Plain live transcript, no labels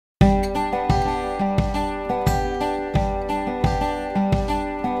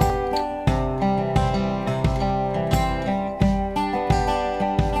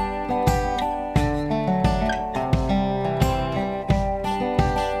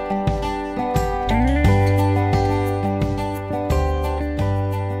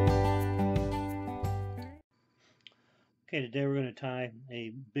Today we're going to tie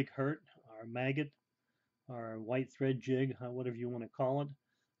a big hurt, our maggot, our white thread jig, whatever you want to call it.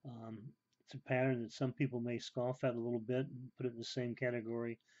 It's a pattern that some people may scoff at a little bit and put it in the same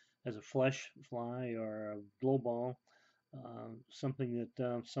category as a flesh fly or a glow ball, something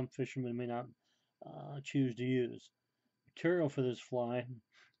that some fishermen may not choose to use. Material for this fly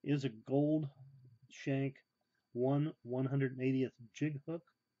is a gold shank 1/180th jig hook.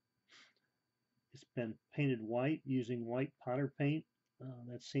 It's been painted white using white powder paint.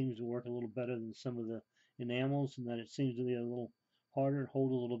 That seems to work a little better than some of the enamels, and that it seems to be a little harder and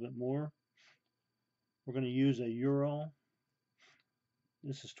hold a little bit more. We're going to use a Euro.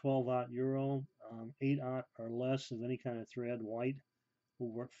 This is 12/0 Euro. 8/0 or less of any kind of thread, white,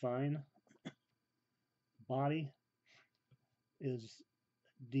 will work fine. Body is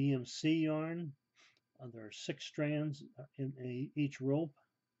DMC yarn. There are 6 strands in each rope.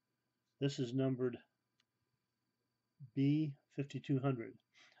 This is numbered B5200.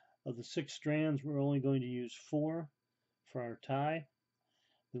 Of the 6 strands, we're only going to use 4 for our tie.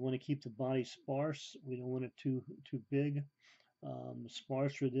 We want to keep the body sparse. We don't want it too big. The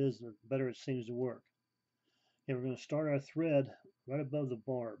sparser it is, the better it seems to work. Okay, we're going to start our thread right above the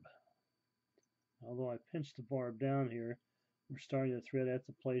barb. Although I pinched the barb down here, we're starting the thread at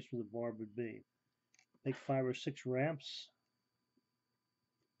the place where the barb would be. Make 5 or 6 wraps.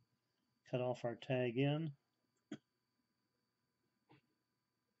 Cut off our tag end.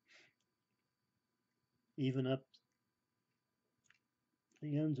 Even up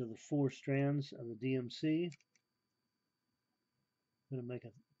the ends of the 4 strands of the DMC. I'm going to make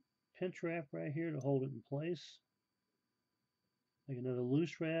a pinch wrap right here to hold it in place. Make another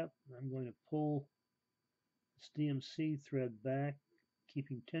loose wrap. I'm going to pull this DMC thread back,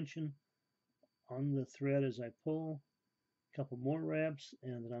 keeping tension on the thread as I pull. A couple more wraps,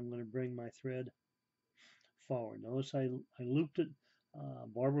 and then I'm going to bring my thread forward. Notice I looped it,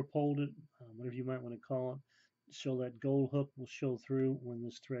 barber poled it, whatever you might want to call it, so that gold hook will show through when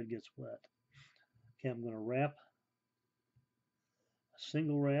this thread gets wet. Okay, I'm going to wrap a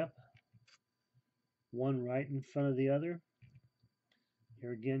single wrap, one right in front of the other.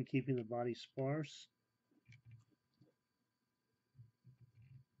 Here again, keeping the body sparse.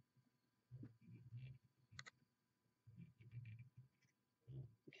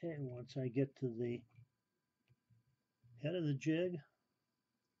 Okay, once I get to the head of the jig,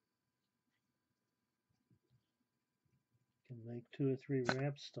 I can make 2 or 3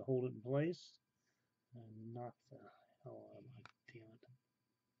 wraps to hold it in place and knock the hell out of my damn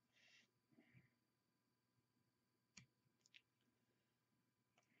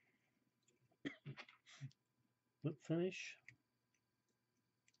it. Flip finish.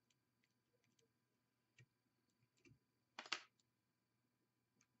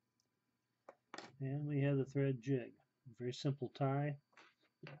 And we have the thread jig. Very simple tie,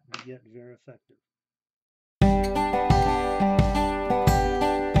 yet very effective.